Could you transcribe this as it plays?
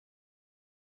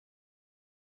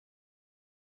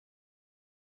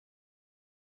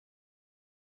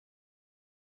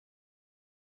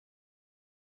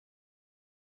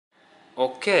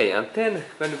Okay, and then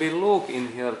when we look in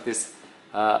here this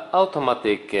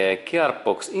automatic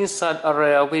gearbox inside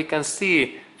area, we can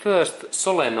see first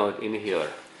solenoid in here.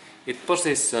 Its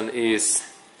position is,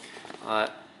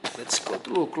 let's go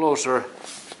to look closer.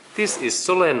 This is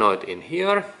solenoid in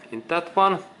here, in that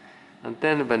one. And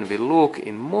then when we look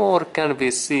in more, can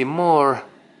we see more?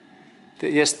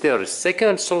 Yes, there is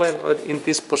second solenoid in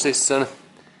this position.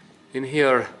 In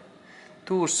here,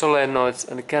 two solenoids,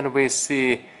 and can we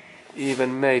see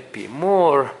even maybe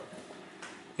more?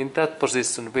 In that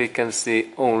position we can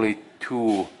see only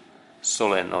two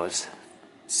solenoids.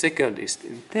 Second is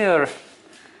in there,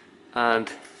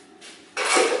 and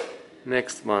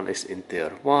next one is in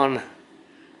there. One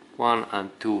and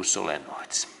two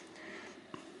solenoids.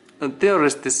 And there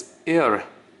is this air,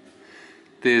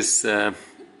 this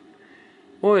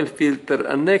oil filter,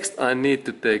 and next I need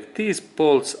to take these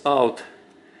bolts out,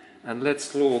 and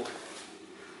let's look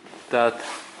that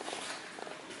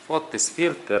what this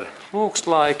filter looks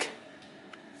like.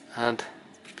 And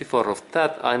before of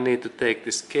that I need to take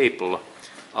this cable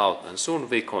out, and soon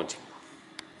we continue.